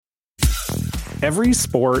Every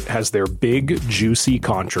sport has their big, juicy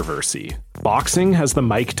controversy. Boxing has the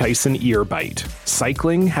Mike Tyson ear bite.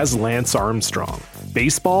 Cycling has Lance Armstrong.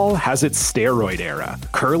 Baseball has its steroid era.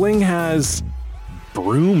 Curling has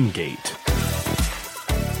Broomgate.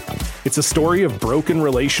 It's a story of broken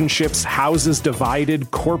relationships, houses divided,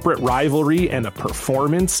 corporate rivalry, and a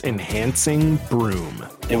performance-enhancing broom.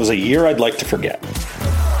 It was a year I'd like to forget.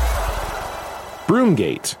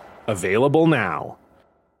 Broomgate. Available now.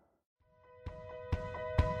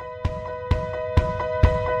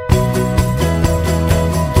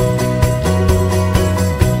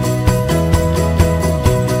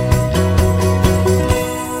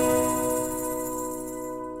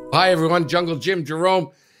 Hi, everyone. Jungle Jim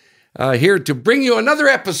Jerome here to bring you another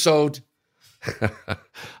episode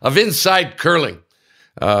of Inside Curling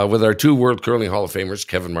with our two World Curling Hall of Famers,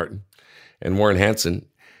 Kevin Martin and Warren Hansen.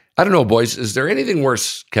 I don't know, boys, is there anything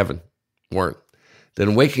worse, Kevin, Warren,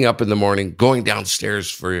 than waking up in the morning, going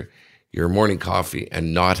downstairs for your morning coffee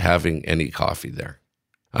and not having any coffee there?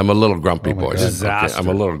 I'm a little grumpy, boys. Okay, I'm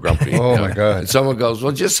a little grumpy. Oh, my God. And someone goes,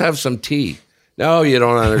 well, just have some tea. No, you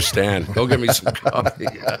don't understand. Go get me some coffee.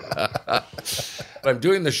 I'm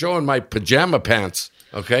doing the show in my pajama pants,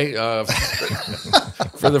 okay?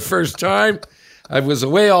 For the first time. I was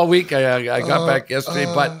away all week. I got back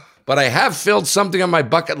yesterday, but I have filled something on my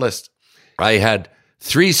bucket list. I had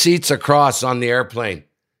 3 seats across on the airplane.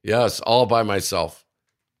 Yes, all by myself.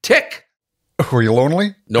 Tick. Were you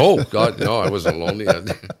lonely? No, God, no, I wasn't lonely.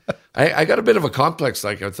 I got a bit of a complex.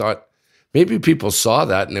 Like, I thought, maybe people saw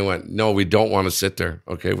that and they went, no, we don't want to sit there,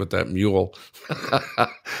 okay, with that mule.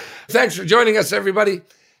 Thanks for joining us, everybody.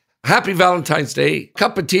 Happy Valentine's Day.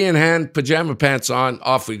 Cup of tea in hand, pajama pants on.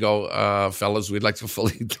 Off we go, fellas. We'd like to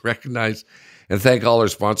fully recognize and thank all our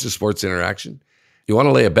sponsors, Sports Interaction. You want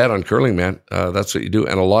to lay a bet on curling, man. That's what you do.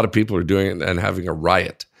 And a lot of people are doing it and having a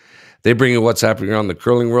riot. They bring you what's happening around the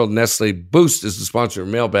curling world. Nestle Boost is the sponsor of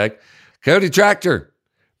Mailbag. Coyote Tractor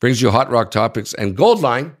brings you Hot Rock Topics. And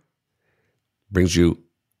Goldline brings you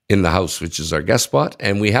In the House, which is our guest spot.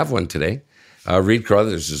 And we have one today. Reid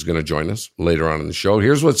Carruthers is going to join us later on in the show.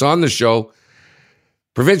 Here's what's on the show.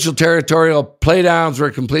 Provincial territorial playdowns were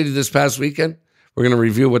completed this past weekend. We're going to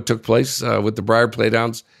review what took place with the Brier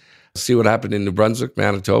playdowns, see what happened in New Brunswick,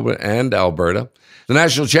 Manitoba, and Alberta. The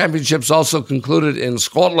national championships also concluded in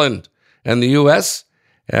Scotland and the U.S.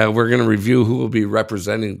 We're going to review who will be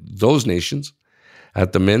representing those nations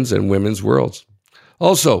at the men's and women's worlds.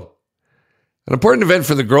 Also, an important event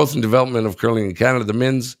for the growth and development of curling in Canada, the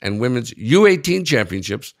men's and women's U18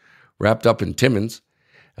 championships wrapped up in Timmins.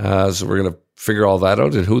 So we're going to figure all that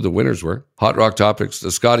out and who the winners were. Hot Rock Topics.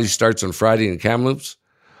 The Scotties starts on Friday in Kamloops.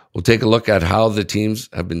 We'll take a look at how the teams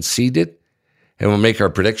have been seeded, and we'll make our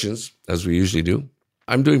predictions, as we usually do.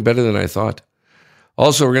 I'm doing better than I thought.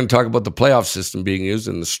 Also, we're going to talk about the playoff system being used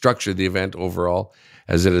and the structure of the event overall,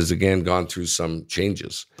 as it has again gone through some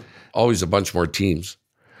changes. Always a bunch more teams.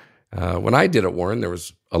 When I did it, Warren, there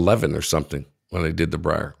was 11 or something when I did the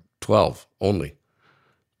Brier. 12 only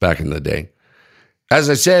back in the day. As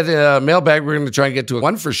I said, mailbag, we're going to try and get to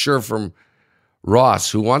one for sure from Ross,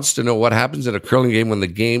 who wants to know what happens in a curling game when the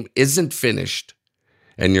game isn't finished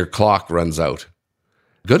and your clock runs out.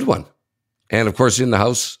 Good one. And, of course, in the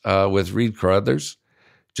house with Reid Carruthers.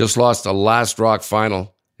 Just lost a last rock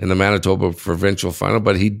final in the Manitoba provincial final,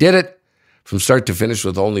 but he did it from start to finish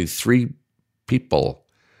with only 3 people.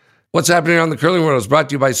 What's happening on the curling world is brought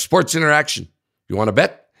to you by Sports Interaction. You want to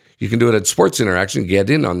bet? You can do it at Sports Interaction. Get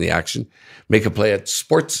in on the action. Make a play at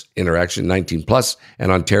Sports Interaction 19 plus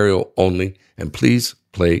and Ontario only. And please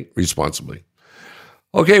play responsibly.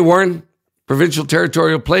 Okay, Warren, provincial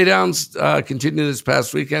territorial playdowns continue this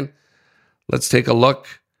past weekend. Let's take a look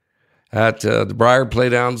at the Brier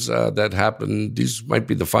playdowns that happened. These might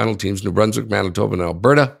be the final teams, New Brunswick, Manitoba, and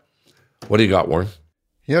Alberta. What do you got, Warren?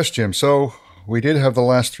 Yes, Jim. So we did have the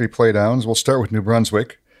last 3 playdowns. We'll start with New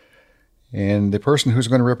Brunswick. And the person who's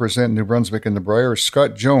going to represent New Brunswick in the Brier is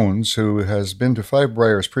Scott Jones, who has been to 5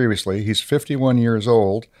 Briers previously. He's 51 years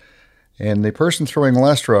old. And the person throwing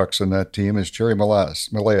last rocks in that team is Jerry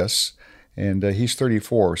Malaeus, and he's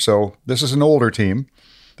 34. So this is an older team.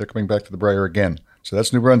 They're coming back to the Brier again. So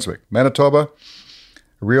that's New Brunswick. Manitoba,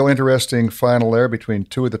 a real interesting final there between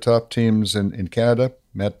 2 of the top teams in Canada,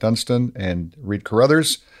 Matt Dunstan and Reid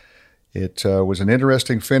Carruthers. It was an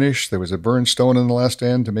interesting finish. There was a burnstone in the last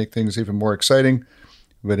end to make things even more exciting.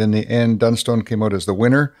 But in the end, Dunstan came out as the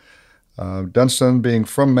winner. Dunstan being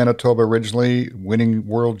from Manitoba originally, winning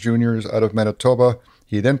World Juniors out of Manitoba.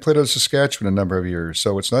 He then played out of Saskatchewan a number of years.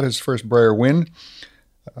 So it's not his first Brier win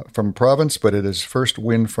from province, but it is his first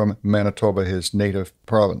win from Manitoba, his native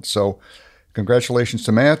province. So congratulations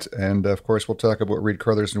to Matt. And of course, we'll talk about Reed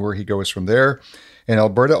Carruthers and where he goes from there. In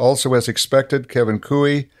Alberta, also as expected, Kevin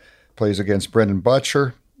Cooey plays against Brendan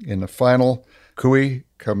Botcher in the final. Cooey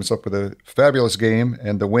comes up with a fabulous game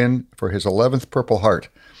and the win for his 11th Purple Heart.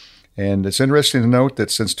 And it's interesting to note that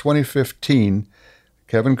since 2015,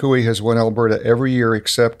 Kevin Cooey has won Alberta every year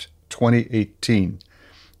except 2018.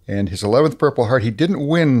 And his 11th Purple Heart, he didn't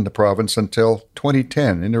win the province until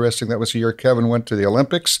 2010. Interesting, that was the year Kevin went to the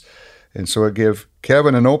Olympics. And so it gave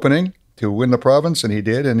Kevin an opening to win the province, and he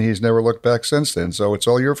did, and he's never looked back since then. So it's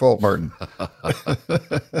all your fault, Martin.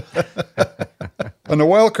 On the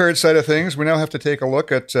wild card side of things, we now have to take a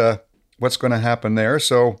look at what's going to happen there.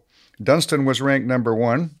 So Dunstan was ranked number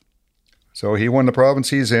 1. So he won the province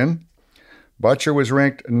he's in. Botcher was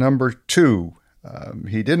ranked number 2.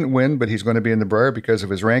 He didn't win, but he's going to be in the Brier because of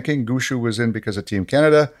his ranking. Gushue was in because of Team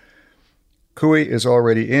Canada. Cooey is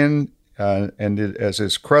already in, as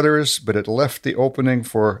is Carruthers, but it left the opening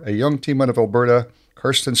for a young team out of Alberta.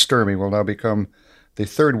 Karsten Sturmey will now become the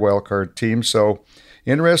 3rd wildcard team. So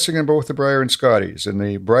interesting in both the Brier and Scotties. In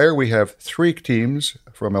the Brier, we have 3 teams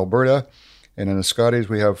from Alberta, and in the Scotties,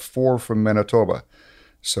 we have 4 from Manitoba.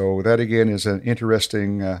 So that, again, is an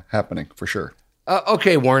interesting happening for sure.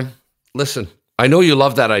 Okay, Warren, listen. I know you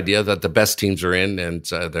love that idea that the best teams are in and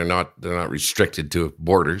they're not restricted to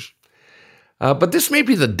borders. But this may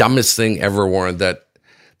be the dumbest thing ever, Warren,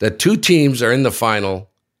 that 2 teams are in the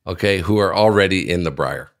final, okay, who are already in the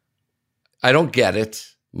Brier. I don't get it.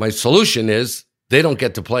 My solution is they don't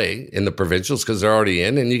get to play in the provincials because they're already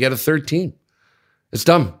in, and you get a 3rd team. It's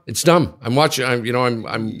dumb. It's dumb. I'm watching.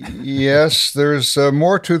 I'm. Yes, there's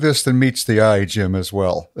more to this than meets the eye, Jim, as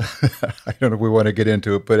well. I don't know if we want to get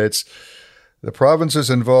into it, but it's the provinces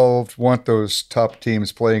involved want those top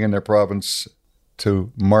teams playing in their province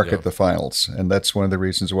to market the finals, and that's one of the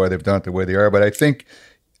reasons why they've done it the way they are. But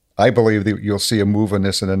I believe that you'll see a move on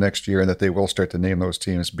this in the next year, and that they will start to name those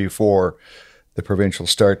teams before the provincial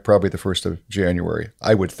start, probably the 1st of January.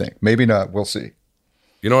 I would think. Maybe not. We'll see.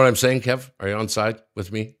 You know what I'm saying, Kev? Are you on side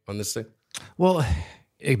with me on this thing? Well,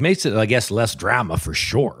 it makes it, I guess, less drama for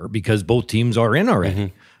sure because both teams are in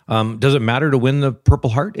already. Does it matter to win the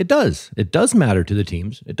Purple Heart? It does. It does matter to the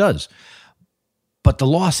teams. It does. But the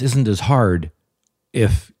loss isn't as hard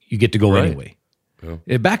if you get to go anyway.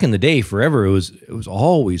 Yeah. Back in the day, forever, it was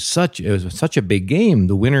always such a big game.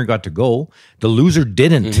 The winner got to go. The loser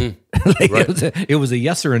didn't. It was a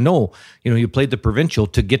yes or a no. You played the provincial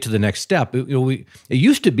to get to the next step. It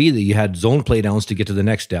used to be that you had zone playdowns to get to the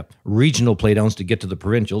next step, regional playdowns to get to the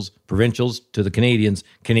provincials to the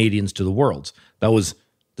Canadians to the Worlds. That was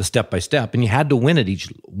the step by step, and you had to win at each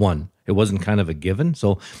one. It wasn't kind of a given.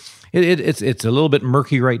 So it's a little bit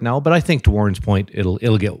murky right now, but I think to Warren's point,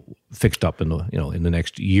 it'll get fixed up in the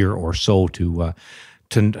next year or so to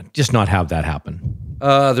just not have that happen.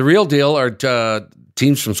 The real deal are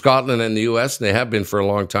teams from Scotland and the U.S., and they have been for a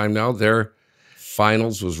long time now. Their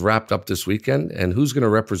finals was wrapped up this weekend, and who's going to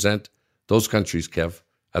represent those countries, Kev,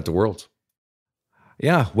 at the Worlds?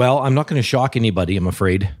 Yeah, well, I'm not going to shock anybody, I'm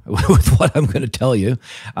afraid, with what I'm going to tell you.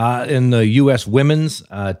 In the U.S. women's,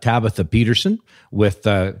 Tabitha Peterson with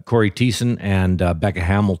Corey Thiessen and Becca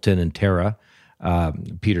Hamilton and Tara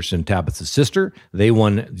Peterson, Tabitha's sister. They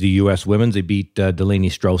won the U.S. women's. They beat Delaney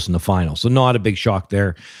Strauss in the final. So not a big shock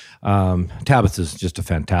there. Tabitha's just a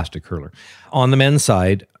fantastic hurler. On the men's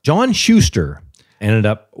side, John Schuster ended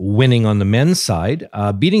up winning on the men's side,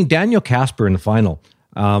 beating Daniel Casper in the final.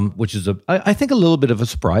 Which is, I think, a little bit of a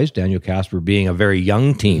surprise. Daniel Casper being a very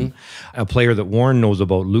young team. A player that Warren knows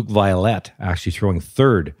about, Luke Violette, actually throwing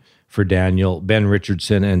 3rd for Daniel, Ben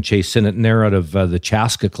Richardson, and Chase Sinnott, and they're out of the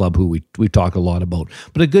Chaska Club, who we talk a lot about.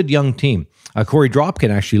 But a good young team. Corey Dropkin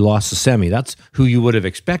actually lost the semi. That's who you would have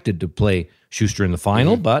expected to play Schuster in the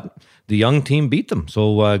final, but the young team beat them.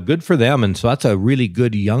 So good for them. And so that's a really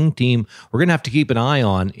good young team we're going to have to keep an eye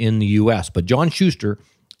on in the U.S. But John Schuster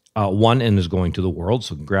won and is going to the World,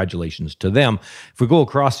 so congratulations to them. If we go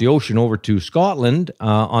across the ocean over to Scotland,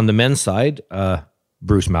 on the men's side,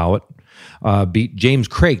 Bruce Mowat beat James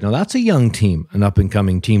Craig. Now, that's a young team, an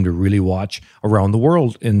up-and-coming team to really watch around the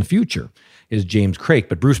world in the future, is James Craig.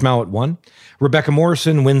 But Bruce Mowat won. Rebecca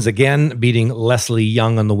Morrison wins again, beating Leslie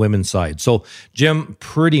Young on the women's side. So, Jim,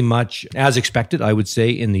 pretty much as expected, I would say,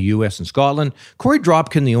 in the U.S. and Scotland. Corey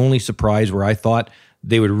Dropkin, the only surprise where I thought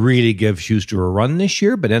they would really give Schuster a run this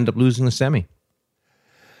year, but end up losing the semi.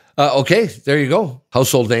 Okay, there you go.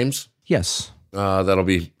 Household names. Yes. That'll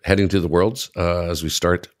be heading to the Worlds as we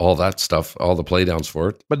start all that stuff, all the playdowns for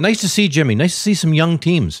it. But nice to see, Jimmy. Nice to see some young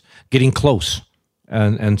teams getting close.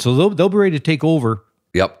 And so they'll be ready to take over.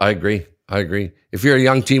 Yep, I agree. If you're a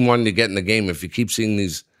young team wanting to get in the game, if you keep seeing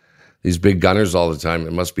these big gunners all the time.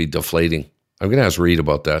 It must be deflating. I'm going to ask Reed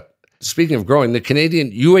about that. Speaking of growing, the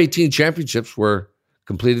Canadian U18 Championships were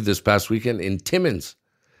completed this past weekend in Timmins,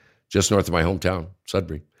 just north of my hometown,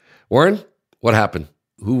 Sudbury. Warren, what happened?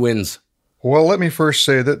 Who wins? Well, let me first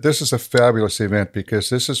say that this is a fabulous event because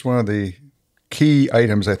this is one of the key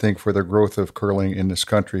items, I think, for the growth of curling in this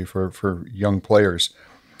country for young players.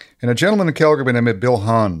 And a gentleman in Calgary by the name of Bill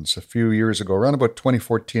Hans a few years ago, around about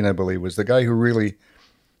 2014, I believe, was the guy who really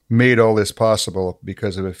made all this possible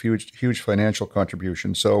because of a huge financial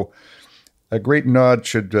contribution. So a great nod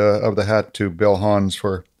should of the hat to Bill Hans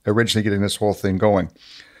for originally getting this whole thing going.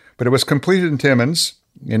 But it was completed in Timmins,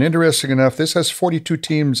 and interesting enough, this has 42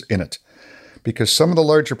 teams in it because some of the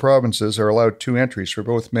larger provinces are allowed 2 entries for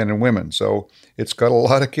both men and women. So it's got a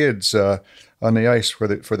lot of kids on the ice for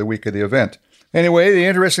the week of the event. Anyway, the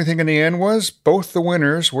interesting thing in the end was both the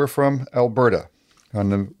winners were from Alberta. On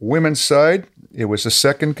the women's side, it was the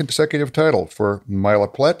second consecutive title for Mila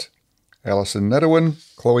Plett, Alison Nedewin,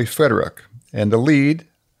 Chloe Federer. And the lead,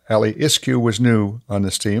 Ali Iskew, was new on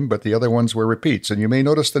this team, but the other ones were repeats. And you may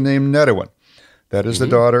notice the name Nedewin. That is the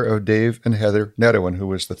daughter of Dave and Heather Nedewin, who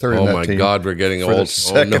was the third in that team. Oh, my God, we're getting for old. The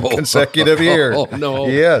second consecutive year. Oh, no.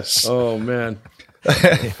 Yes. Oh, man.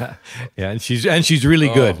 And she's really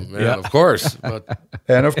good. Man, yeah, of course.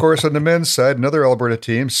 And of course, on the men's side, another Alberta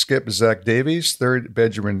team: skip Zach Davies, third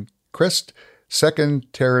Benjamin Christ,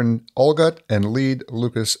 second Taryn Olgut, and lead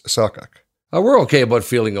Lucas Sakak. We're okay about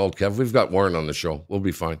feeling old, Kev. We've got Warren on the show. We'll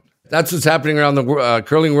be fine. That's what's happening around the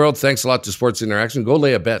curling world. Thanks a lot to Sports Interaction. Go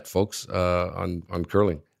lay a bet, folks, on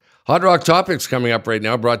curling. Hot Rock Topics coming up right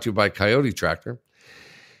now, brought to you by Coyote Tractor.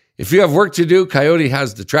 If you have work to do, Coyote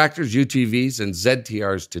has the tractors, UTVs, and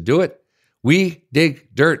ZTRs to do it. We dig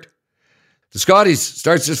dirt. The Scotties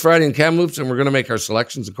starts this Friday in Kamloops, and we're going to make our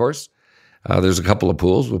selections, of course. There's a couple of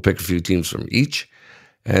pools. We'll pick a few teams from each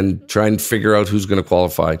and try and figure out who's going to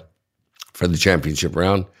qualify for the championship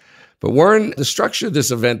round. But Warren, the structure of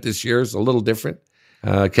this event this year is a little different.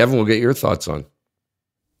 Kevin, we'll get your thoughts on.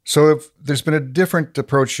 So there's been a different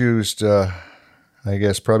approach used, I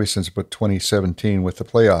guess, probably since about 2017 with the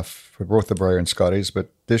playoff for both the Brier and Scotties.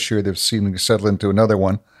 But this year they've seemed to settle into another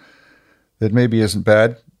one that maybe isn't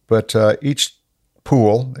bad. But each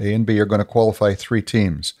pool, A and B, are going to qualify 3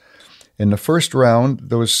 teams. In the first round,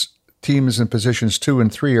 those teams in positions 2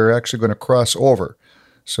 and 3 are actually going to cross over.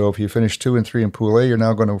 So if you finish 2 and 3 in Pool A, you're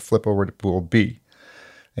now going to flip over to Pool B.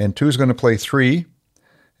 And 2 is going to play 3,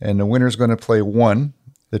 and the winner is going to play 1.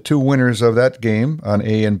 The 2 winners of that game on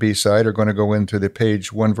A and B side are going to go into the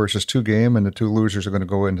page 1 versus 2 game, and the 2 losers are going to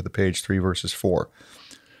go into the page 3 versus 4.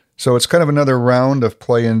 So it's kind of another round of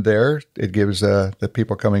play in there. It gives the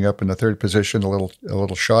people coming up in the third position a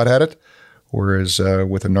little shot at it, whereas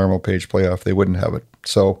with a normal page playoff, they wouldn't have it.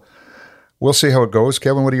 So we'll see how it goes.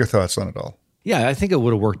 Kevin, what are your thoughts on it all? Yeah, I think it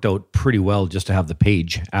would have worked out pretty well just to have the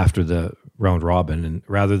page after the round robin and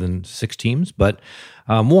rather than 6 teams. But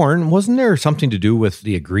Warren, wasn't there something to do with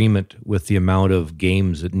the agreement with the amount of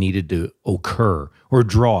games that needed to occur or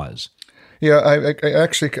draws? Yeah, I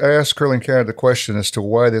asked Curling Canada the question as to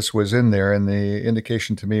why this was in there, and the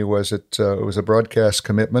indication to me was it was a broadcast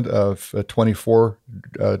commitment of 24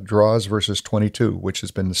 draws versus 22, which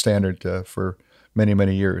has been the standard for many,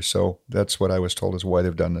 many years. So that's what I was told is why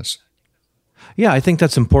they've done this. Yeah, I think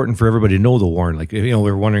that's important for everybody to know, the Warren. Like, we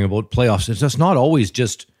were wondering about playoffs. It's just not always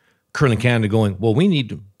just Curling Canada going, well, we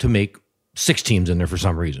need to make 6 teams in there for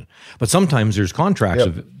some reason. But sometimes there's contracts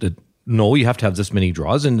that no, you have to have this many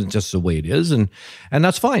draws, and it's just the way it is, and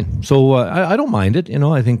that's fine. So I don't mind it.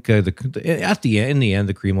 I think in the end,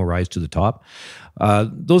 the cream will rise to the top.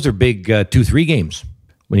 Those are big 2-3 games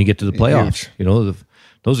when you get to the playoffs. Huge.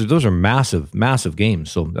 Those are massive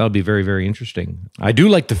games. So that'll be very, very interesting. I do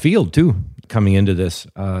like the field too. Coming into this,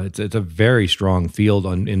 it's a very strong field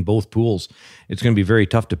in both pools. It's going to be very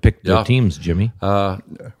tough to pick the teams, Jimmy. Won't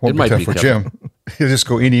be tough for Jim. He'll just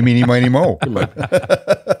go eeny, meeny, miny, mo.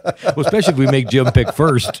 Well, especially if we make Jim pick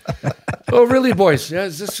first. Oh, really, boys? Yeah,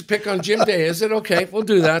 is this a pick on Jim Day? Is it? Okay, we'll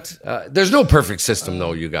do that. There's no perfect system,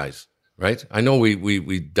 though, you guys, right? I know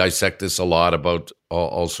we dissect this a lot about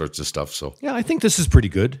all sorts of stuff. So yeah, I think this is pretty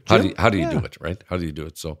good. Jim? How do you do it, right? How do you do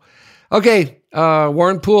it? So, okay,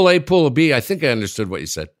 Warren, Pool A, Pool B. I think I understood what you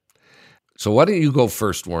said. So why don't you go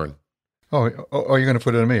first, Warren? Oh, you're going to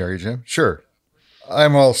put it on me, are you, Jim? Sure.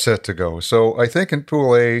 I'm all set to go. So I think in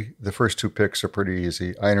Pool A, the first 2 picks are pretty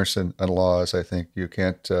easy. Einerson and Laws, I think you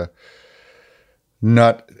can't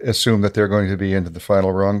not assume that they're going to be into the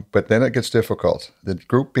final rung, but then it gets difficult. The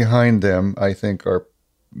group behind them, I think, are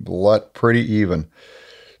pretty even.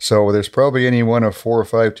 So there's probably any one of 4 or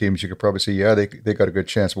 5 teams you could probably say, yeah, they got a good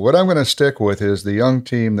chance. But what I'm going to stick with is the young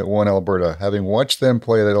team that won Alberta. Having watched them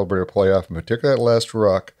play that Alberta playoff, in particular that last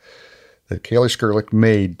rock that Kaylee Skurlik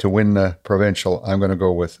made to win the provincial, I'm going to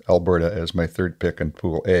go with Alberta as my third pick in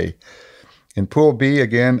Pool A. In Pool B,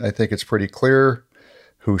 again, I think it's pretty clear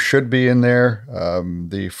who should be in there.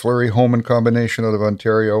 The Fleury-Homan combination out of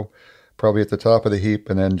Ontario, probably at the top of the heap,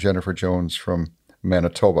 and then Jennifer Jones from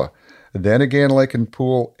Manitoba. Then again, like in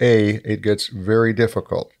Pool A, it gets very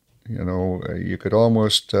difficult. You could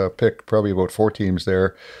almost pick probably about 4 teams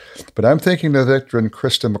there. But I'm thinking the veteran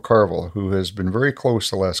Krista McCarville, who has been very close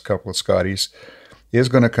the last couple of Scotties, is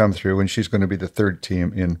going to come through, and she's going to be the third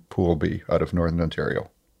team in Pool B out of Northern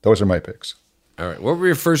Ontario. Those are my picks. All right. What were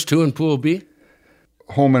your first 2 in Pool B?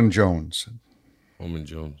 Homan Jones. Homan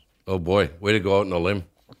Jones. Oh, boy. Way to go out on a limb.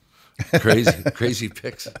 Crazy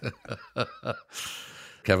picks.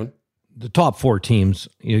 Kevin? The top 4 teams,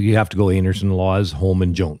 you have to go Anderson, Laws,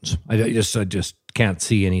 Homan, Jones. I just can't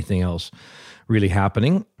see anything else really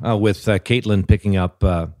happening with Caitlin picking up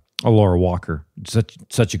Laura Walker.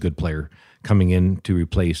 Such a good player coming in to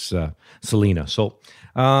replace Selena. So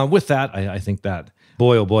with that, I think that,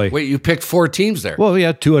 boy, oh boy. Wait, you picked 4 teams there? Well,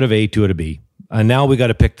 yeah, 2 out of A, 2 out of B. And now we got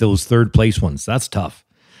to pick those third place ones. That's tough.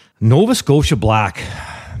 Nova Scotia Black.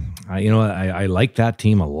 I like that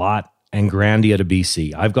team a lot. And Grandy out of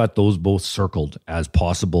BC. I've got those both circled as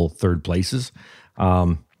possible third places.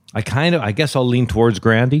 I guess I'll lean towards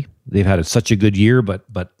Grandy. They've had such a good year, but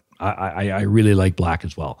I really like Black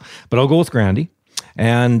as well. But I'll go with Grandy.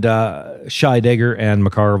 And Scheidegger and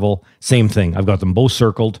McCarville, same thing. I've got them both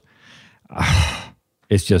circled.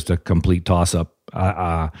 It's just a complete toss-up.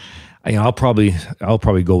 I'll probably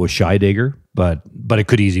go with Scheidegger, but it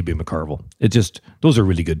could easily be McCarville. Those are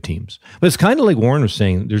really good teams. But it's kind of like Warren was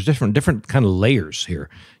saying. There's different kind of layers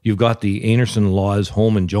here. You've got the Anderson, Laws,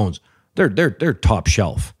 Homan, Jones. They're top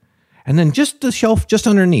shelf, and then just the shelf just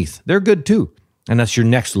underneath, they're good too. And that's your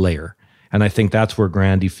next layer. And I think that's where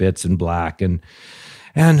Grandy fits, and Black and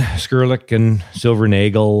Skurlik and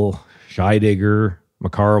Silvernagel, Scheidegger,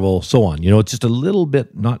 McCarville, so on. It's just a little bit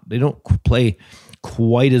they don't play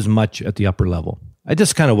quite as much at the upper level.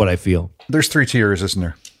 That's kind of what I feel. There's 3 tiers, isn't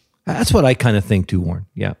there? That's what I kind of think too, Warren.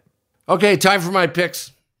 Yeah. Okay, time for my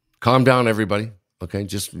picks. Calm down, everybody. Okay,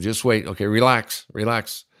 just wait. Okay, relax.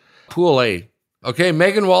 Pool A. Okay,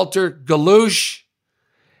 Megan Walter, Galush,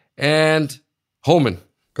 and Homan.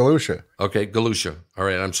 Galusha. Okay, Galusha. All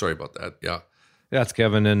right, I'm sorry about that. Yeah. That's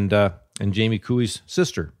Kevin and Jamie Cooey's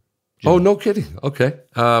sister. Jim. Oh, no kidding. Okay.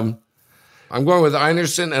 I'm going with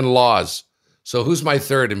Einerson and Laws. So who's my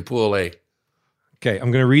third in Pool A? Okay,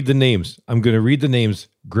 I'm going to read the names.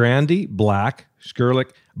 Grandy, Black,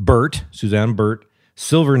 Skurlik, Burt, Suzanne Burt,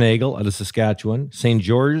 Silvernagel out of Saskatchewan, St.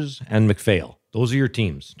 George's, and McPhail. Those are your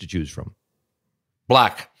teams to choose from.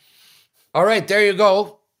 Black. All right, there you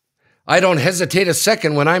go. I don't hesitate a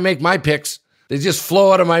second when I make my picks. They just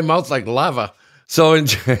flow out of my mouth like lava. So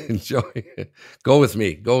enjoy it. Go with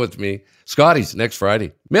me. Scotty's next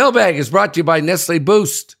Friday. Mailbag is brought to you by Nestle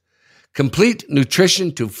Boost. Complete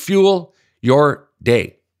nutrition to fuel your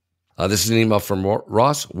day. This is an email from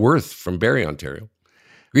Ross Worth from Barrie, Ontario.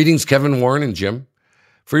 Greetings, Kevin, Warren, and Jim.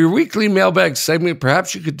 For your weekly mailbag segment,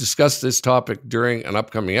 perhaps you could discuss this topic during an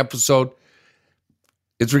upcoming episode.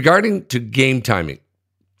 It's regarding to game timing.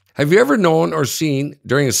 Have you ever known or seen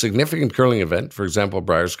during a significant curling event, for example,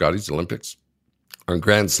 Brier Scotties, Olympics, or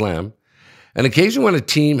Grand Slam, an occasion when a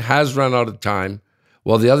team has run out of time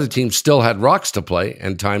while the other team still had rocks to play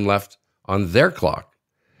and time left on their clock?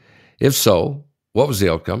 If so, what was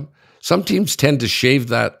the outcome? Some teams tend to shave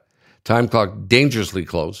that time clock dangerously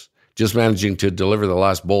close, just managing to deliver the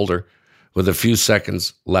last boulder with a few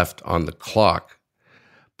seconds left on the clock.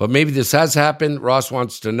 But maybe this has happened. Ross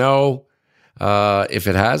wants to know if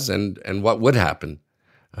it has and what would happen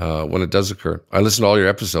when it does occur. I listen to all your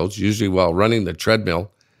episodes, usually while running the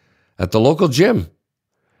treadmill at the local gym.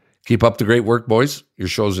 Keep up the great work, boys. Your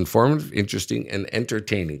show is informative, interesting, and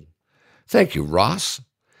entertaining. Thank you, Ross.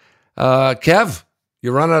 Kev,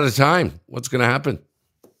 you run out of time. What's going to happen?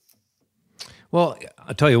 Well,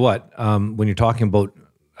 I'll tell you what, when you're talking about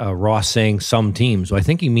Ross saying some teams, I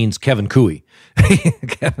think he means Kevin Cooey.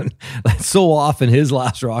 Kevin, so often his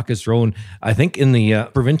last rock is thrown, I think in the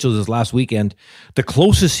provincials this last weekend, the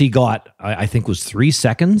closest he got, I think was 3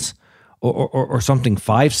 seconds or something,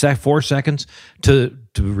 4 seconds to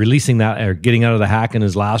releasing that or getting out of the hack in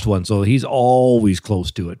his last one. So he's always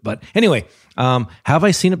close to it. But anyway, have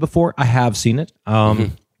I seen it before? I have seen it.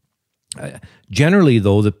 Generally,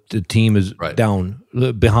 though, the team is down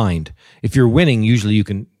behind. If you're winning, usually you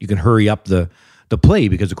can hurry up the the play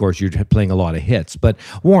because, of course, you're playing a lot of hits. But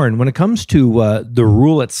Warren, when it comes to the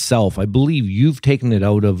rule itself, I believe you've taken it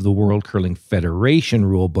out of the World Curling Federation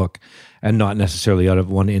rule book and not necessarily out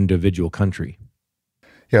of one individual country.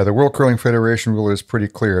 Yeah, the World Curling Federation rule is pretty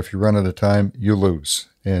clear. If you run out of time, you lose.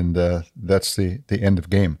 And that's the end of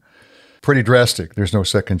game. Pretty drastic. There's no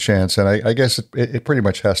second chance. And I guess it pretty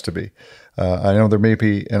much has to be. I know there may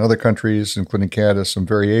be in other countries, including Canada, some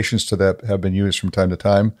variations to that have been used from time to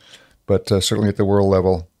time. But certainly at the world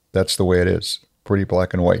level, that's the way it is. Pretty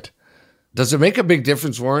black and white. Does it make a big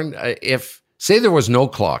difference, Warren? If, say there was no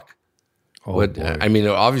clock, I mean,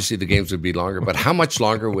 obviously the games would be longer, but how much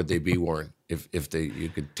longer would they be, Warren, if you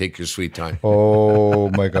could take your sweet time? Oh,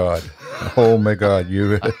 my God. Oh, my God.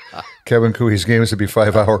 Kevin Cooey's games would be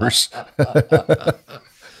 5 hours.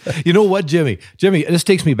 You know what, Jimmy? This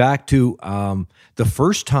takes me back to the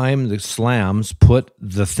first time the Slams put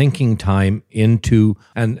the thinking time into,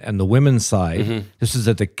 and the women's side. Mm-hmm. This is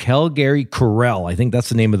at the Calgary Corral. I think that's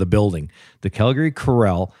the name of the building. The Calgary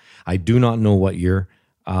Corral. I do not know what year.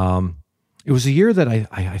 It was a year that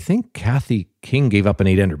I think Kathy King gave up an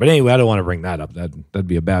 8-ender. But anyway, I don't want to bring that up. That'd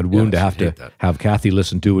be a bad wound to have Kathy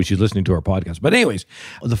listen to when she's listening to our podcast. But anyways,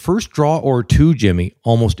 the first draw or two, Jimmy,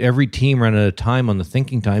 almost every team ran out of time on the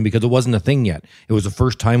thinking time because it wasn't a thing yet. It was the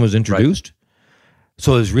first time it was introduced. Right.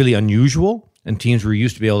 So it was really unusual. And teams were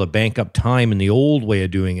used to be able to bank up time in the old way of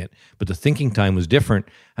doing it. But the thinking time was different.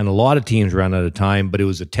 And a lot of teams ran out of time, but it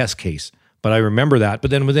was a test case. But I remember that. But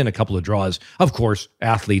then within a couple of draws, of course,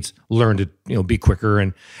 athletes learned to be quicker.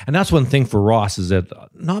 And that's one thing for Ross is that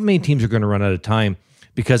not many teams are going to run out of time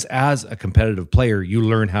because as a competitive player, you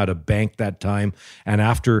learn how to bank that time. And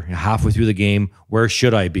after halfway through the game, where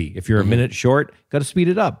should I be? If you're a minute short, got to speed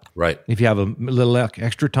it up. Right. If you have a little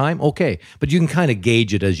extra time, okay. But you can kind of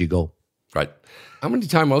gauge it as you go. Right. How many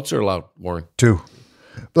timeouts are allowed, Warren? 2.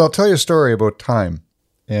 But I'll tell you a story about time.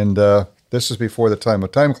 And this is before the time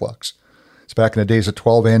of time clocks. It's back in the days of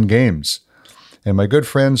 12-end games. And my good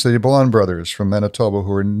friends, the DeBlond brothers from Manitoba,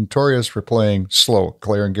 who are notorious for playing slow,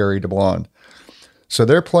 Claire and Gary DeBlond. So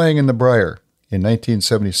they're playing in the Brier in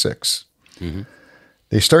 1976. Mm-hmm.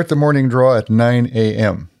 They start the morning draw at 9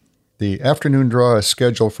 a.m. The afternoon draw is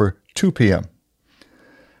scheduled for 2 p.m.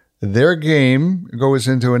 Their game goes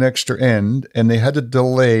into an extra end, and they had to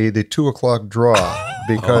delay the 2 o'clock draw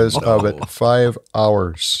because of it 5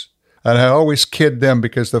 hours. And I always kid them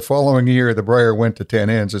because the following year, the Brier went to 10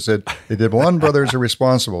 ends. I said, the DeBlond brothers are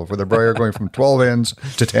responsible for the Brier going from 12 ends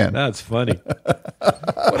to 10. That's funny.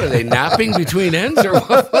 What, are they napping between ends or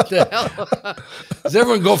what the hell? Does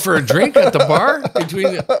everyone go for a drink at the bar?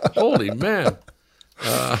 Holy man.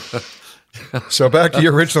 So back to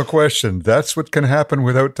your original question. That's what can happen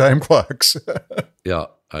without time clocks. Yeah.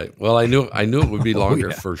 I knew it would be longer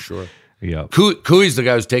for sure. Yeah. Cooey's the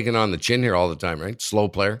guy who's taking on the chin here all the time, right? Slow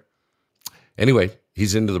player. Anyway,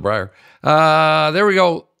 he's into the Brier. There we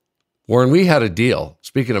go. Warren, we had a deal.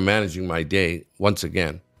 Speaking of managing my day, once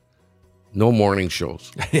again, no morning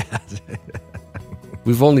shows.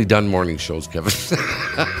 We've only done morning shows, Kevin.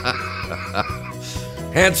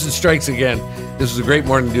 Hanson strikes again. This was a great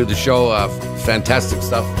morning to do the show. Fantastic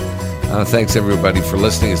stuff. Thanks, everybody, for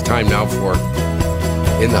listening. It's time now for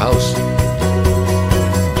In the House.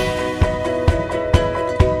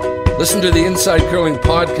 Listen to the Inside Curling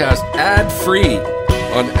podcast ad-free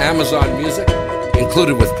on Amazon Music,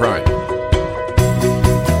 included with Prime.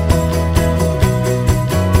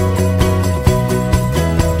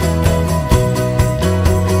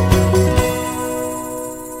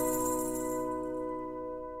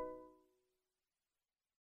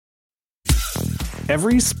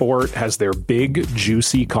 Every sport has their big,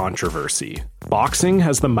 juicy controversy. Boxing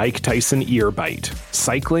has the Mike Tyson ear bite.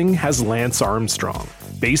 Cycling has Lance Armstrong.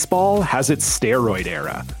 Baseball has its steroid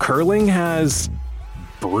era. Curling has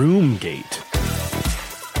Broomgate.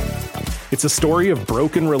 It's a story of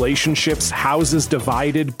broken relationships, houses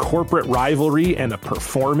divided, corporate rivalry, and a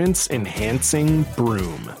performance-enhancing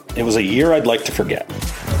broom. It was a year I'd like to forget.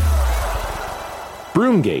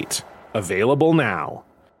 Broomgate. Available now.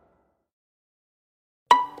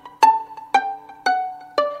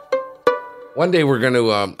 One day I'm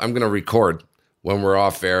going to record when we're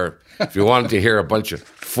off air. If you wanted to hear a bunch of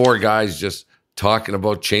 4 guys just talking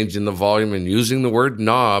about changing the volume and using the word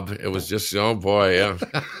knob, it was just, oh boy, yeah.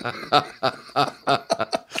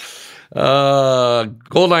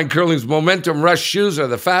 Goldline Curling's Momentum Rush shoes are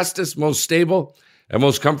the fastest, most stable, and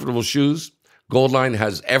most comfortable shoes Goldline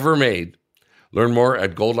has ever made. Learn more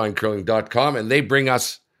at goldlinecurling.com, and they bring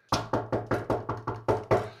us...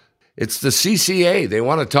 It's the CCA. They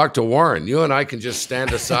want to talk to Warren. You and I can just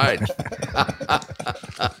stand aside.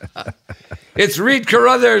 It's Reed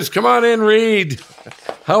Carruthers. Come on in, Reed.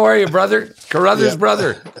 How are you, brother? Carruthers'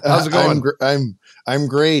 brother. How's it going? I'm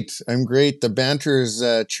great. I'm great. The banters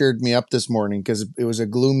cheered me up this morning because it was a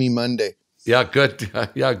gloomy Monday. Yeah, good.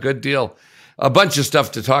 Yeah, good deal. A bunch of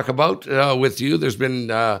stuff to talk about with you. There's been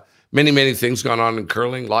many things going on in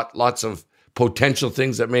curling. Lots of potential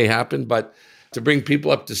things that may happen. But to bring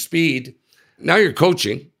people up to speed, now you're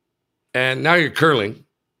coaching, and now you're curling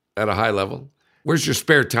at a high level. Where's your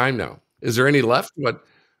spare time now? Is there any left? What?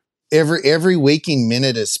 Every waking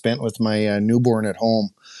minute is spent with my newborn at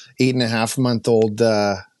home, 8.5-month-old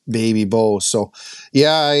baby Bo. So,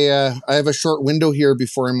 yeah, I have a short window here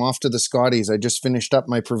before I'm off to the Scotties. I just finished up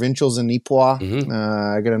my provincials in Nipawin. Mm-hmm.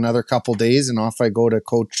 I got another couple days, and off I go to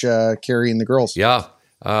coach Carrie and the girls. Yeah,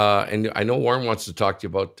 and I know Warren wants to talk to you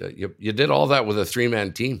about you did all that with a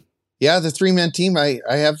 3-man team. Yeah, the 3-man team.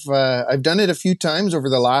 I've done it a few times over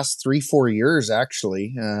the last 3-4 years,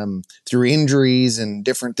 actually, through injuries and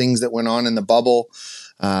different things that went on in the bubble,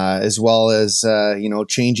 as well as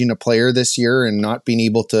changing a player this year and not being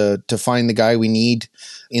able to find the guy we need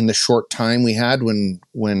in the short time we had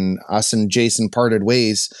when us and Jason parted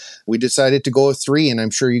ways. We decided to go with 3, and I'm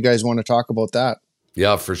sure you guys want to talk about that.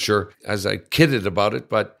 Yeah, for sure. As I kidded about it,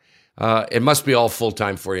 but it must be all full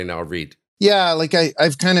time for you now, Reed. Yeah, like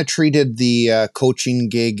I've kind of treated the coaching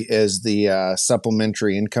gig as the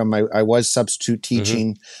supplementary income. I was substitute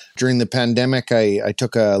teaching during the pandemic. I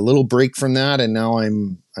took a little break from that, and now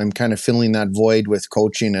I'm kind of filling that void with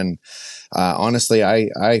coaching. And honestly, I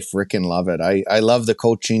freaking love it. I love the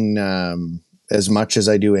coaching as much as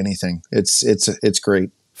I do anything. It's great.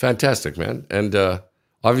 Fantastic, man. And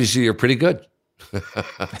obviously, you're pretty good.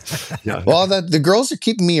 Yeah. Well, the girls are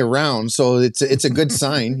keeping me around, so it's a good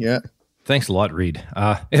sign. Yeah. Thanks a lot, Reed.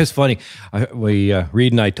 It's funny.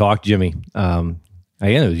 Reed and I talked, Jimmy. It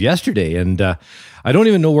was yesterday, and I don't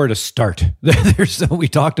even know where to start. We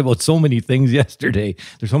talked about so many things yesterday.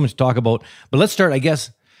 There's so much to talk about. But let's start, I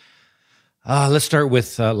guess. Let's start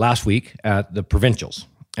with last week at the provincials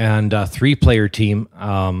and 3-player team.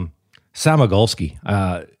 Samogulski,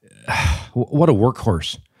 what a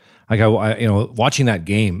workhorse! Like watching that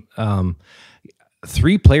game.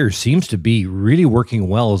 3 players seems to be really working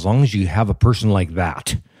well as long as you have a person like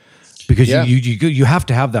that, because you have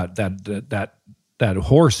to have that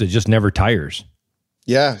horse that just never tires.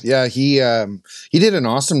 Yeah, he did an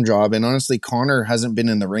awesome job, and honestly, Connor hasn't been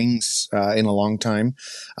in the rings in a long time.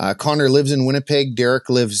 Connor lives in Winnipeg. Derek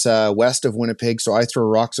lives west of Winnipeg, so I throw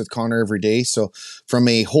rocks with Connor every day. So, from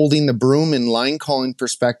a holding the broom and line calling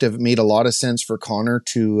perspective, it made a lot of sense for Connor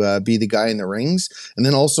to be the guy in the rings. And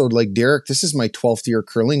then also, like Derek, this is my 12th year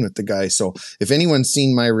curling with the guy. So, if anyone's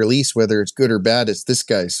seen my release, whether it's good or bad, it's this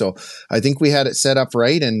guy. So, I think we had it set up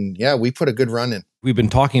right, and yeah, we put a good run in. We've been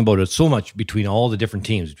talking about it so much between all the different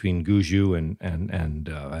teams, between Guju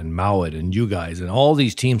and Mowat and you guys, and all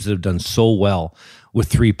these teams that have done so well with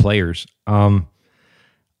 3 players. What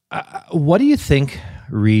do you think,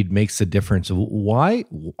 Reed, makes the difference? Why?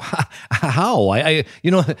 How?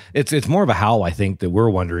 It's more of a how, I think, that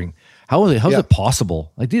we're wondering. How's it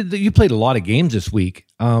possible? Like, you played a lot of games this week.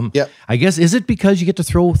 I guess, is it because you get to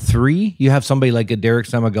throw 3? You have somebody like a Derek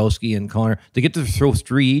Samogulski and Connor. They get to throw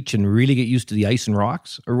 3 each and really get used to the ice and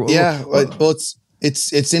rocks? Well,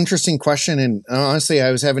 it's interesting question. And honestly,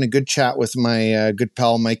 I was having a good chat with my good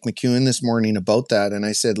pal Mike McEwen this morning about that. And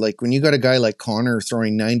I said, like, when you got a guy like Connor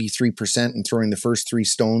throwing 93% and throwing the first 3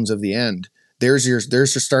 stones of the end, there's your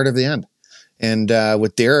start of the end. And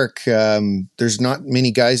with Derek, there's not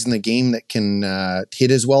many guys in the game that can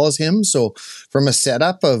hit as well as him. So from a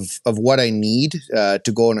setup of what I need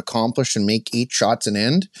to go and accomplish and make 8 shots an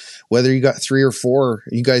end, whether you got 3 or 4,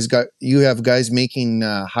 you have guys making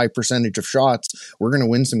a high percentage of shots, we're going to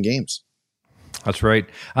win some games. That's right.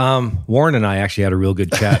 Warren and I actually had a real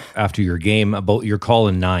good chat after your game about your call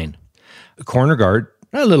in 9. Corner guard,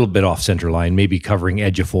 a little bit off center line, maybe covering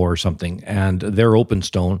edge of 4 or something, and they're open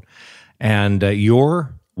stone. And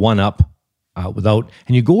you're one up and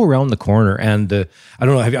you go around the corner, and I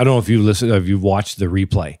don't know if you've watched the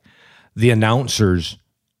replay. The announcers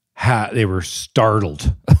they were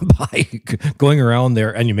startled by going around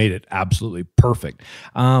there, and you made it absolutely perfect.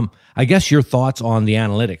 I guess your thoughts on the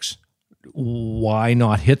analytics. Why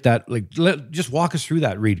not hit that? Just walk us through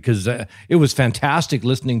that, Reed, because it was fantastic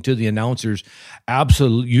listening to the announcers.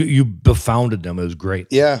 Absolutely, you befounded them. It was great.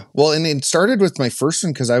 Yeah, well, and it started with my first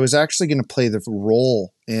one because I was actually going to play the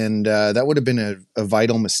role, and that would have been a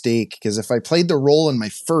vital mistake, because if I played the role in my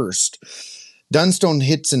first, Dunstone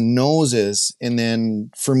hits and noses, and then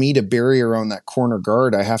for me to bury around that corner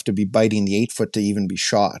guard, I have to be biting the 8-foot to even be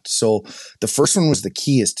shot. So the first one was the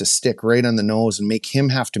key, is to stick right on the nose and make him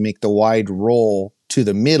have to make the wide roll to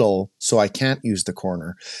the middle so I can't use the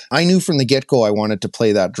corner. I knew from the get-go I wanted to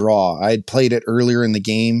play that draw. I had played it earlier in the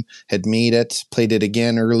game, had made it, played it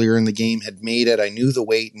again earlier in the game, had made it. I knew the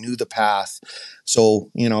weight, knew the path. So,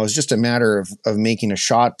 it was just a matter of making a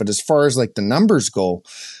shot. But as far as like the numbers go,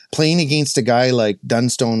 playing against a guy like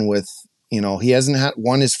Dunstone with, he hasn't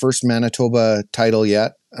won his first Manitoba title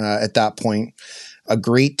yet at that point. A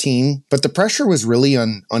great team, but the pressure was really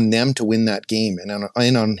on them to win that game and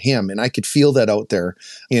on him. And I could feel that out there,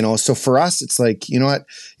 so for us, it's like, you know what,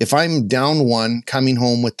 if I'm down one coming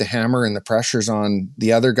home with the hammer and the pressure's on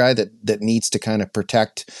the other guy that needs to kind of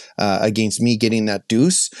protect against me getting that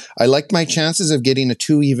deuce, I liked my chances of getting a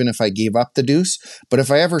 2, even if I gave up the deuce. But if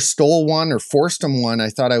I ever stole one or forced him one, I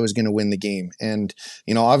thought I was going to win the game. And,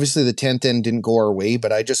 obviously the 10th end didn't go our way,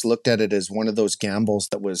 but I just looked at it as one of those gambles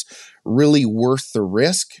that was really worth the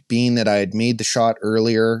risk, being that I had made the shot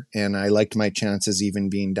earlier and I liked my chances even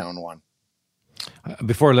being down one.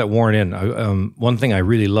 Before I let Warren in, one thing I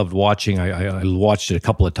really loved watching, I watched it a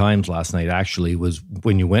couple of times last night actually, was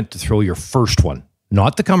when you went to throw your first one,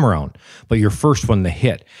 not the come around, but your first one, the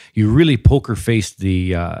hit. You really poker faced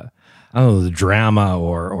the, the drama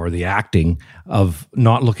or the acting of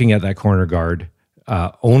not looking at that corner guard,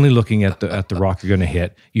 only looking at the rock you're going to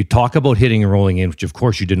hit. You talk about hitting and rolling in, which of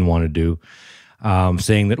course you didn't want to do,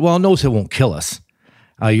 saying that, well, nose hit won't kill us.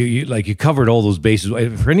 You covered all those bases.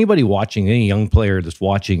 For anybody watching, any young player that's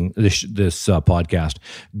watching this podcast,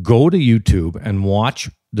 go to YouTube and watch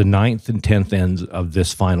the 9th and 10th ends of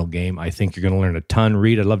this final game. I think you're going to learn a ton.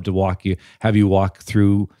 Reed, I'd love to have you walk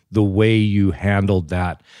through the way you handled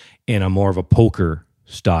that in a more of a poker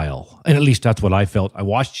style. And at least that's what I felt. I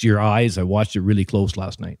watched your eyes. I watched it really close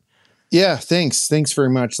last night. Yeah, thanks. Thanks very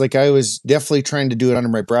much. Like, I was definitely trying to do it under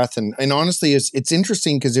my breath. And honestly, it's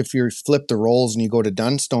interesting because if you flip the roles and you go to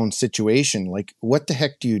Dunstone's situation, like, what the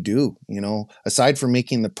heck do you do? Aside from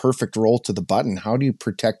making the perfect roll to the button, how do you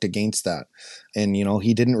protect against that? And,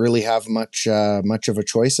 he didn't really have much of a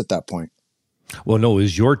choice at that point. Well, no, it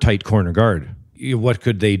was your tight corner guard. What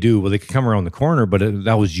could they do? Well, they could come around the corner, but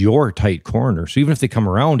that was your tight corner. So even if they come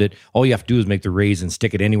around it, all you have to do is make the raise and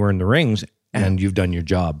stick it anywhere in the rings, and you've done your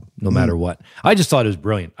job no matter what. I just thought it was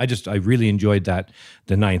brilliant. I really enjoyed that,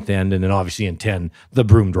 the 9th end, and then obviously in 10, the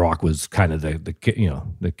broomed rock was kind of the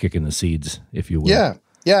kick in the seeds, if you will.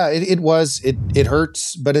 Yeah, it was. It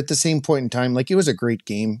hurts, but at the same point in time, like, it was a great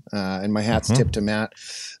game, and my hat's tipped to Matt.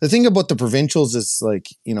 The thing about the provincials is, like,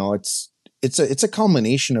 it's a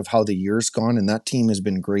culmination of how the year's gone, and that team has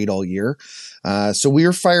been great all year. So we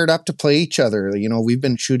were fired up to play each other. We've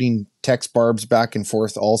been shooting text barbs back and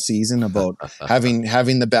forth all season about having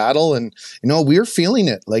the battle, and we were feeling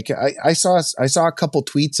it. Like, I saw a couple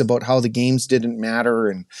tweets about how the games didn't matter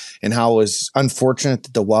and how it was unfortunate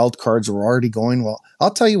that the wild cards were already going. Well,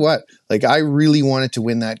 I'll tell you what, like, I really wanted to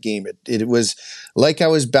win that game. It was like I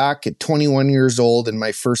was back at 21 years old in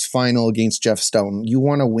my first final against Jeff Stoughton. You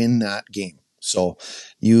want to win that game. So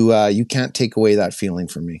you can't take away that feeling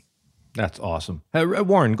from me. That's awesome.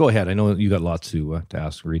 Warren, go ahead. I know you got lots to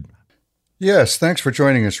ask, Reed. Yes, thanks for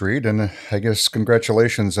joining us, Reed. And I guess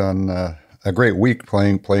congratulations on a great week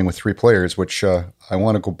playing with 3 players, which I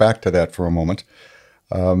want to go back to that for a moment.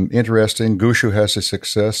 Interesting. Gushue has a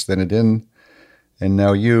success, then Edin, and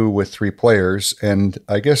now you with 3 players. And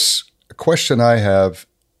I guess a question I have,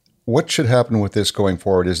 what should happen with this going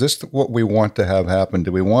forward? Is this what we want to have happen?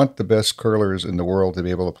 Do we want the best curlers in the world to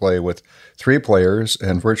be able to play with 3 players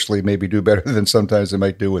and virtually maybe do better than sometimes they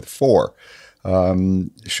might do with 4?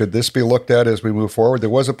 Should this be looked at as we move forward? There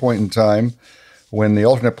was a point in time when the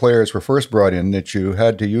alternate players were first brought in that you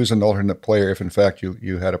had to use an alternate player if in fact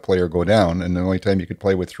you had a player go down, and the only time you could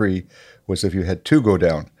play with 3 was if you had 2 go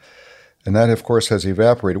down. And that, of course, has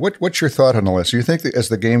evaporated. What's your thought on all this? Do you think that as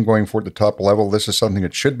the game going forward at the top level, this is something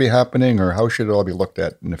that should be happening, or how should it all be looked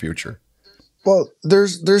at in the future? Well,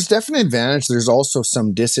 there's definite advantage. There's also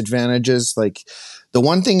some disadvantages. Like, the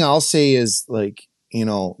one thing I'll say is, like,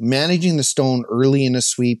 managing the stone early in a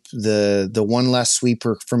sweep, the one less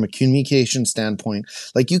sweeper from a communication standpoint,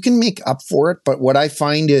 like, you can make up for it. But what I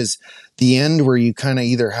find is the end where you kind of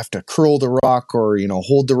either have to curl the rock or,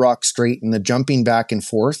 hold the rock straight, and the jumping back and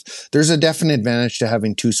forth, there's a definite advantage to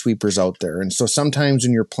having 2 sweepers out there. And so sometimes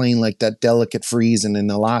when you're playing like that delicate freeze and in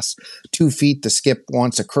the last 2 feet, the skip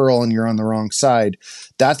wants a curl and you're on the wrong side,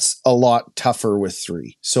 that's a lot tougher with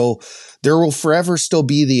 3. So there will forever still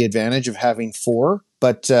be the advantage of having 4.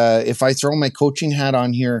 But if I throw my coaching hat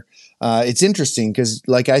on here, it's interesting because,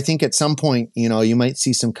 like, I think at some point, you might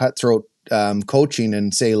see some cutthroat coaching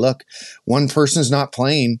and say, look, one person's not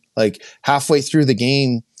playing, like halfway through the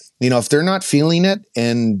game, if they're not feeling it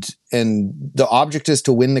and the object is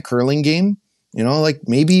to win the curling game, like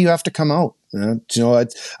maybe you have to come out.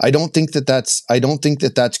 I don't think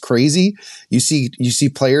that's crazy. You see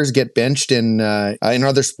players get benched in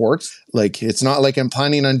other sports. Like, it's not like I'm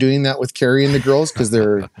planning on doing that with Carrie and the girls because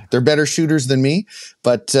they're better shooters than me.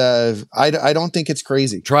 But I don't think it's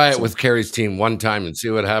crazy. Try it with Carrie's team one time and see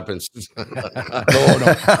what happens.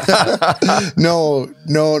 No.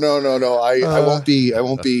 I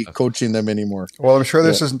won't be coaching them anymore. Well, I'm sure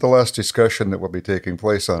this isn't the last discussion that will be taking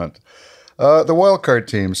place on it. The wildcard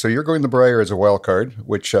team. So you're going to Brier as a wildcard,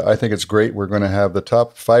 which I think it's great. We're going to have the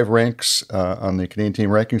top 5 ranks on the Canadian team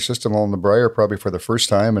ranking system all in the Brier, probably for the first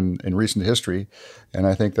time in recent history. And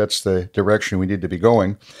I think that's the direction we need to be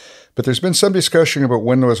going. But there's been some discussion about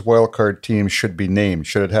when those wildcard teams should be named.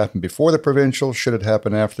 Should it happen before the provincials? Should it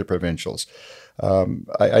happen after the provincials?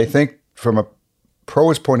 I think from a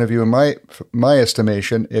pro's point of view, in my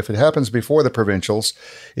estimation, if it happens before the provincials,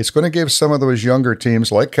 it's going to give some of those younger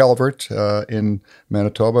teams like Calvert in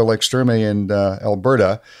Manitoba, like Sturmey in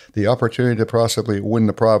Alberta, the opportunity to possibly win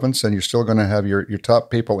the province, and you're still going to have your top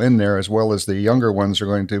people in there, as well as the younger ones are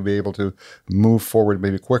going to be able to move forward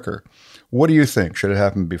maybe quicker. What do you think? Should it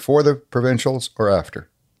happen before the provincials or after?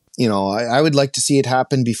 I would like to see it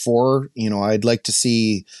happen before. I'd like to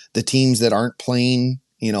see the teams that aren't playing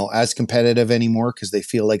as competitive anymore because they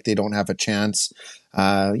feel like they don't have a chance.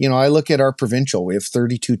 I look at our provincial. We have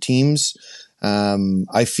 32 teams.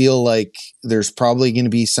 I feel like there's probably going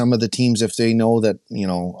to be some of the teams, if they know that,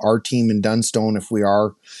 our team in Dunstone, if we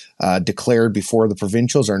are declared before the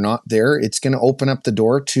provincials, are not there, it's going to open up the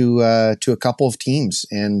door to a couple of teams.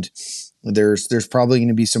 And there's probably going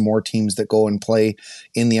to be some more teams that go and play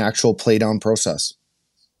in the actual play down process.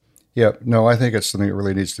 Yeah, no, I think it's something that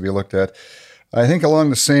really needs to be looked at. I think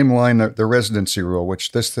along the same line, the residency rule,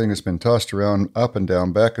 which this thing has been tossed around up and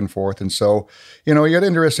down, back and forth. And so, you got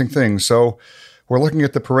interesting things. So we're looking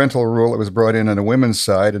at the parental rule that was brought in on the women's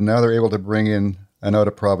side, and now they're able to bring in an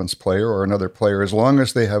out-of-province player or another player as long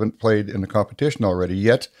as they haven't played in the competition already.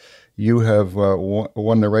 Yet you have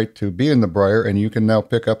won the right to be in the Brier, and you can now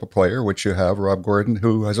pick up a player, which you have, Rob Gordon,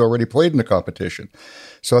 who has already played in the competition.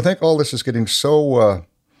 So I think all this is getting so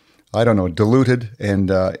diluted and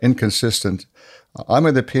inconsistent. I'm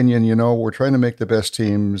of the opinion, we're trying to make the best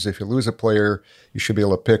teams. If you lose a player, you should be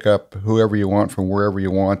able to pick up whoever you want from wherever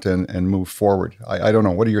you want and move forward. I don't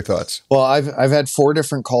know. What are your thoughts? Well, I've had 4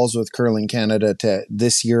 different calls with Curling Canada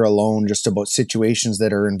this year alone, just about situations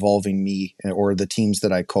that are involving me or the teams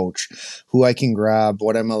that I coach, who I can grab,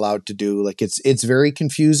 what I'm allowed to do. Like, it's very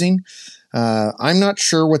confusing. I'm not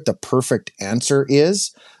sure what the perfect answer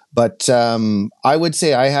is. But I would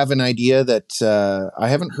say I have an idea that I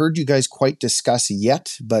haven't heard you guys quite discuss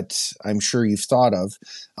yet, but I'm sure you've thought of.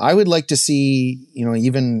 I would like to see,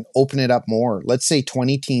 even open it up more. Let's say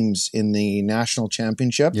 20 teams in the national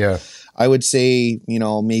championship. Yeah. I would say,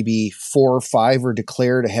 maybe 4 or 5 are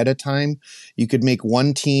declared ahead of time. You could make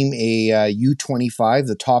one team a U25,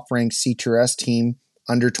 the top-ranked C2S team,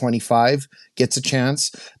 under 25 gets a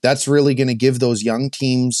chance. That's really going to give those young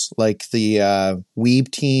teams like the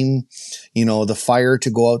Weeb team, the fire to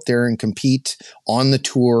go out there and compete on the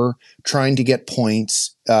tour, trying to get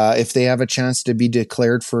points if they have a chance to be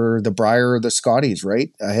declared for the Brier or the Scotties, right,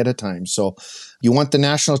 ahead of time. So you want the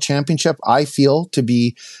national championship, I feel, to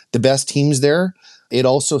be the best teams there. It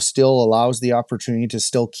also still allows the opportunity to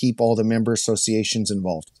still keep all the member associations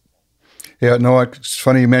involved. Yeah, no, it's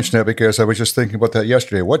funny you mentioned that because I was just thinking about that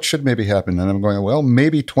yesterday. What should maybe happen? And I'm going, well,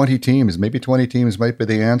 maybe 20 teams. Maybe 20 teams might be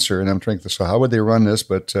the answer. And I'm thinking, so how would they run this?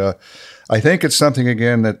 But I think it's something,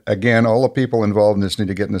 that all the people involved in this need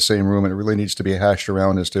to get in the same room, and it really needs to be hashed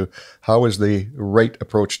around as to how is the right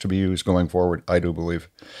approach to be used going forward, I do believe.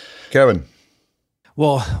 Kevin.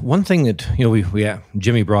 Well, one thing that,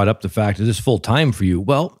 Jimmy brought up the fact that this is full time for you.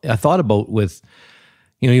 Well, I thought about with,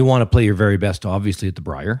 you want to play your very best, obviously, at the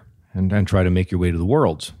Brier. And try to make your way to the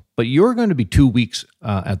Worlds. But you're going to be 2 weeks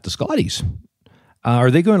at the Scotties. Are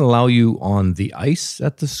they going to allow you on the ice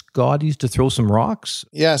at the Scotties to throw some rocks?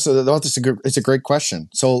 Yeah, so it's a great question.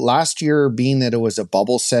 So last year, being that it was a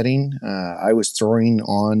bubble setting, I was throwing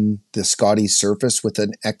on the Scotties surface with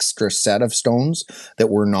an extra set of stones that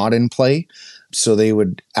were not in play. so they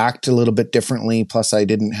would act a little bit differently. Plus, I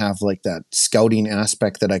didn't have like that scouting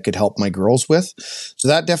aspect that I could help my girls with. So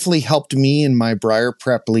that definitely helped me in my Brier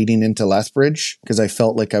prep leading into Lethbridge, because I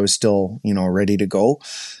felt like I was still, ready to go.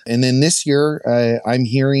 And then this year, I'm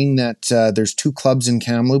hearing that there's 2 clubs in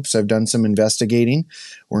Kamloops. I've done some investigating.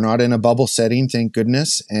 We're not in a bubble setting, thank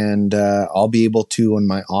goodness. And I'll be able to, in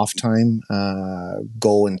my off time,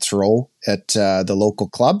 go and throw at the local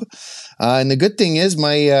club. And the good thing is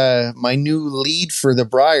my new lead for the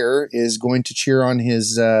Brier is going to cheer on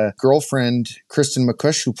his girlfriend, Kristen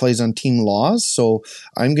McCush, who plays on Team Laws. So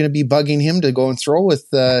I'm going to be bugging him to go and throw with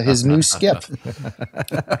his new skip.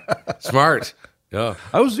 Smart. Yeah.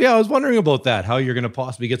 I was wondering about that, how you're going to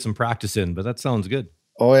possibly get some practice in, but that sounds good.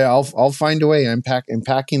 Oh yeah, I'll find a way. I'm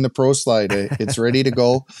packing the Pro Slide. It's ready to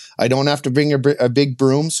go. I don't have to bring a big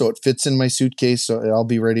broom, so it fits in my suitcase. So I'll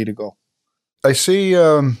be ready to go. I see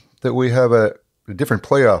that we have a different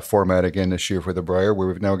playoff format again this year for the Brier, where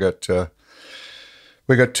we've now got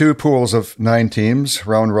we got 2 pools of 9 teams,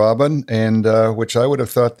 round robin, and which I would have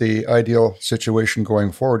thought the ideal situation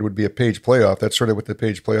going forward would be a page playoff. That's sort of what the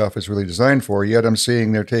page playoff is really designed for. Yet I'm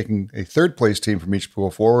seeing they're taking a 3rd place team from each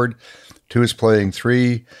pool forward. 2 is playing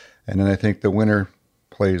 3, and then I think the winner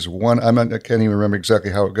plays 1. I can't even remember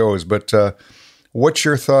exactly how it goes, but what's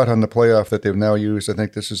your thought on the playoff that they've now used? I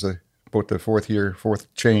think this is about the 4th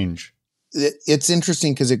change. It's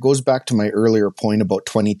interesting because it goes back to my earlier point about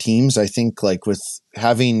 20 teams. I think like with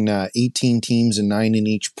having 18 teams and 9 in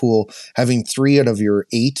each pool, having 3 out of your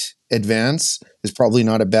 8 advance is probably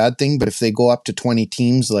not a bad thing. But if they go up to 20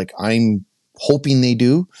 teams, like I'm hoping they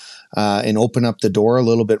do, and open up the door a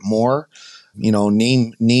little bit more,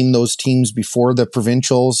 name those teams before the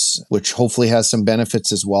provincials, which hopefully has some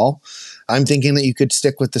benefits as well. I'm thinking that you could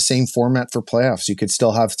stick with the same format for playoffs. You could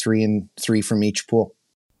still have 3 and 3 from each pool.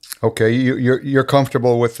 Okay, you're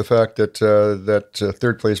comfortable with the fact that that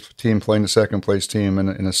 3rd place team playing the 2nd place team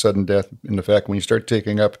in a sudden death, in the fact when you start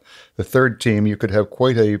taking up the 3rd team, you could have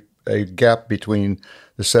quite a gap between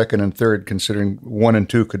the 2nd and 3rd, considering 1 and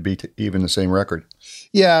 2 could be even the same record.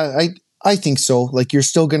 Yeah, I think so. Like you're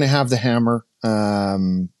still going to have the hammer,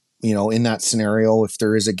 in that scenario if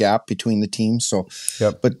there is a gap between the teams. So,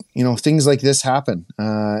 yep. But things like this happen,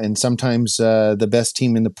 and sometimes the best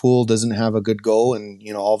team in the pool doesn't have a good go, and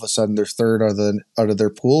all of a sudden they're 3rd out of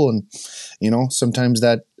their pool, and sometimes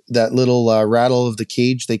that little rattle of the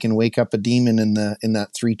cage, they can wake up a demon in that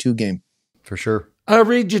 3-2 game. For sure.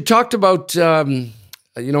 Reed, you talked about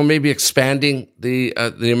maybe expanding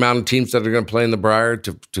the amount of teams that are going to play in the Brier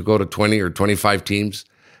to go to 20 or 25 teams.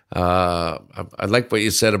 I like what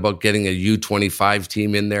you said about getting a U25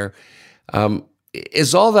 team in there.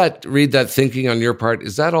 Is all that, Reed, that thinking on your part,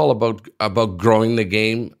 is that all about growing the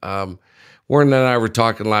game? Warren and I were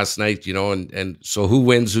talking last night, and so who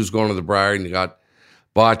wins, who's going to the Brier, and you got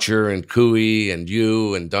Botcher and Cooey and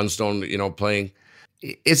you and Dunstone, playing.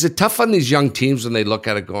 Is it tough on these young teams when they look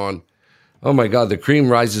at it going, oh my God, the cream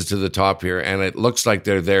rises to the top here, and it looks like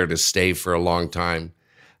they're there to stay for a long time?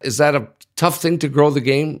 Is that a tough thing to grow the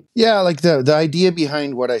game? Yeah, like the idea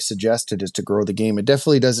behind what I suggested is to grow the game. It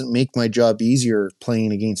definitely doesn't make my job easier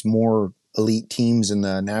playing against more elite teams in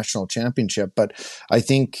the national championship, but I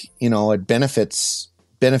think, it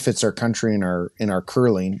benefits our country in our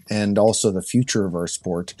curling and also the future of our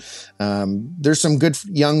sport. There's some good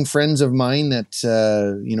young friends of mine that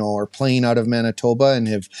are playing out of Manitoba and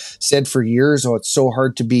have said for years, oh, it's so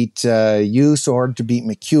hard to beat you, so hard to beat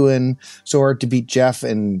McEwen, so hard to beat Jeff,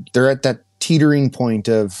 and they're at that teetering point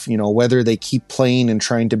of whether they keep playing and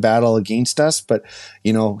trying to battle against us, but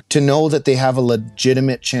to know that they have a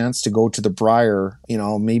legitimate chance to go to the Brier,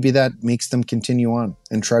 maybe that makes them continue on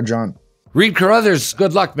and trudge on. Reed Carruthers,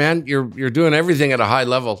 good luck, man. You're doing everything at a high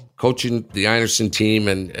level, coaching the Einarson team,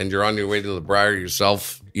 and you're on your way to the Brier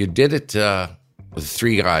yourself. You did it with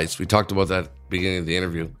 3 guys. We talked about that at the beginning of the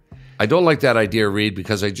interview. I don't like that idea, Reed,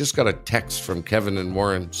 because I just got a text from Kevin and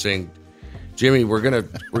Warren saying, Jimmy, we're gonna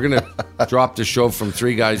drop the show from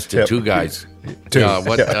 3 guys to 2 guys. 2.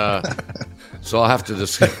 So I'll have to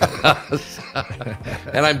discuss.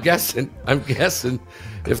 And I'm guessing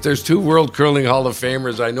if there's 2 World Curling Hall of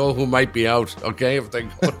Famers, I know who might be out. Okay, if they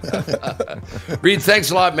go. Reed,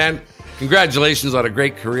 thanks a lot, man. Congratulations on a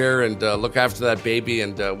great career, and look after that baby.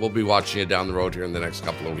 And we'll be watching you down the road here in the next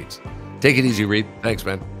couple of weeks. Take it easy, Reed. Thanks,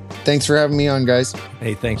 man. Thanks for having me on, guys.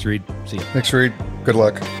 Hey, thanks, Reed. See you. Thanks, Reed. Good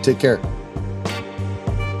luck. Take care.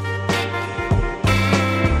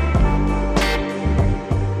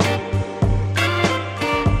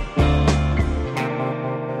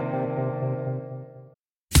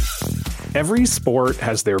 Every sport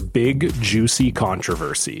has their big, juicy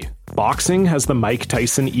controversy. Boxing has the Mike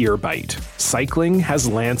Tyson ear bite. Cycling has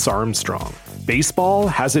Lance Armstrong. Baseball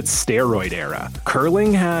has its steroid era.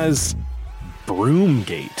 Curling has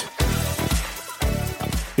Broomgate.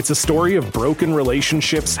 It's a story of broken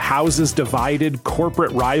relationships, houses divided,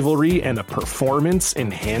 corporate rivalry, and a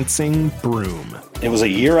performance-enhancing broom. It was a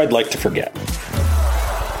year I'd like to forget.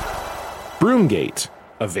 Broomgate.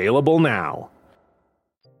 Available now.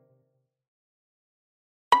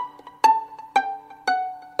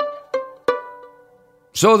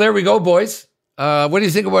 So there we go, boys. What do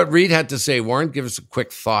you think of what Reed had to say, Warren? Give us a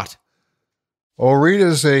quick thought. Well, Reed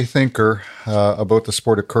is a thinker about the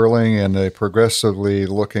sport of curling and a progressively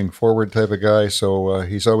looking forward type of guy. So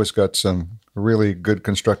he's always got some really good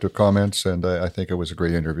constructive comments, and I think it was a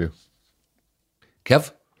great interview.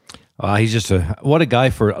 Kev? He's just what a guy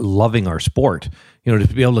for loving our sport. You know,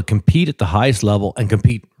 to be able to compete at the highest level and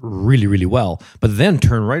compete really, really well, but then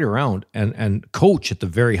turn right around and coach at the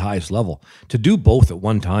very highest level. To do both at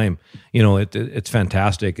one time, you know, it's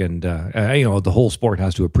fantastic. And, you know, the whole sport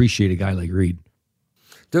has to appreciate a guy like Reed.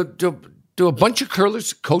 Do a bunch of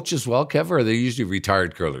curlers coach as well, Kev, or are they usually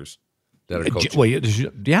retired curlers that are coaching? Well,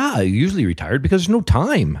 yeah, usually retired because there's no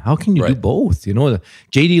time. How can you do both? You know,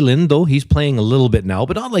 J.D. Lynn, though, he's playing a little bit now,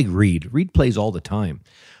 but not like Reed. Reed plays all the time.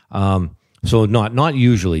 So not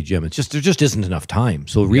usually, Jim. It's just there just isn't enough time.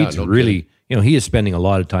 So Reed's really, you know, he is spending a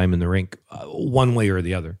lot of time in the rink, one way or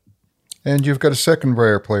the other. And you've got a second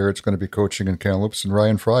Brier player that's going to be coaching in Kamloops, and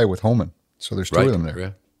Ryan Fry with Homan. So there's two of them there.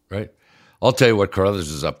 Yeah, right. I'll tell you what Carruthers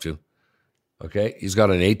is up to. Okay, he's got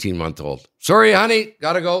an 18-month-old. Sorry, honey,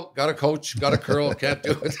 gotta go, gotta coach, gotta curl, can't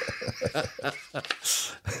do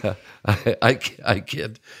it. I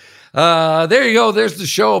kid. There you go. There's the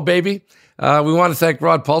show, baby. We want to thank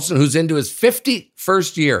Rod Paulson, who's into his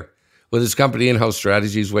 51st year with his company, In-House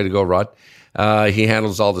Strategies. Way to go, Rod. He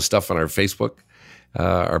handles all the stuff on our Facebook,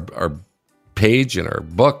 our page, and our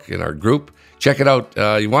book, and our group. Check it out.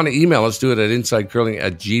 You want to email us, do it at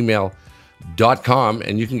insidecurling@gmail.com,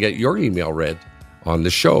 and you can get your email read on the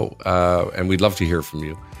show, and we'd love to hear from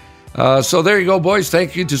you. So there you go, boys.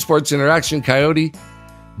 Thank you to Sports Interaction, Coyote,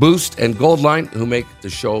 Boost, and Goldline, who make the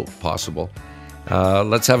show possible.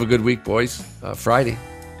 Let's have a good week, boys. Friday,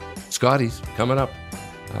 Scotties coming up.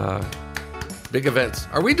 Big events.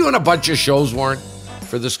 Are we doing a bunch of shows, Warren,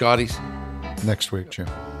 for the Scotties? Next week, Jim.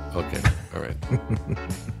 Okay, all right.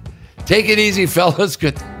 Take it easy, fellas.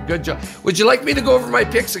 Good job. Would you like me to go over my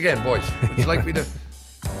picks again, boys? Would you like me to?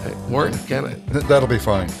 Warren, can I? That'll be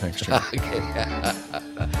fine. Thanks, Jim. Okay.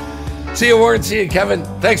 See you, Warren. See you, Kevin.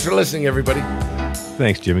 Thanks for listening, everybody.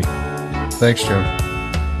 Thanks, Jimmy. Thanks, Jim.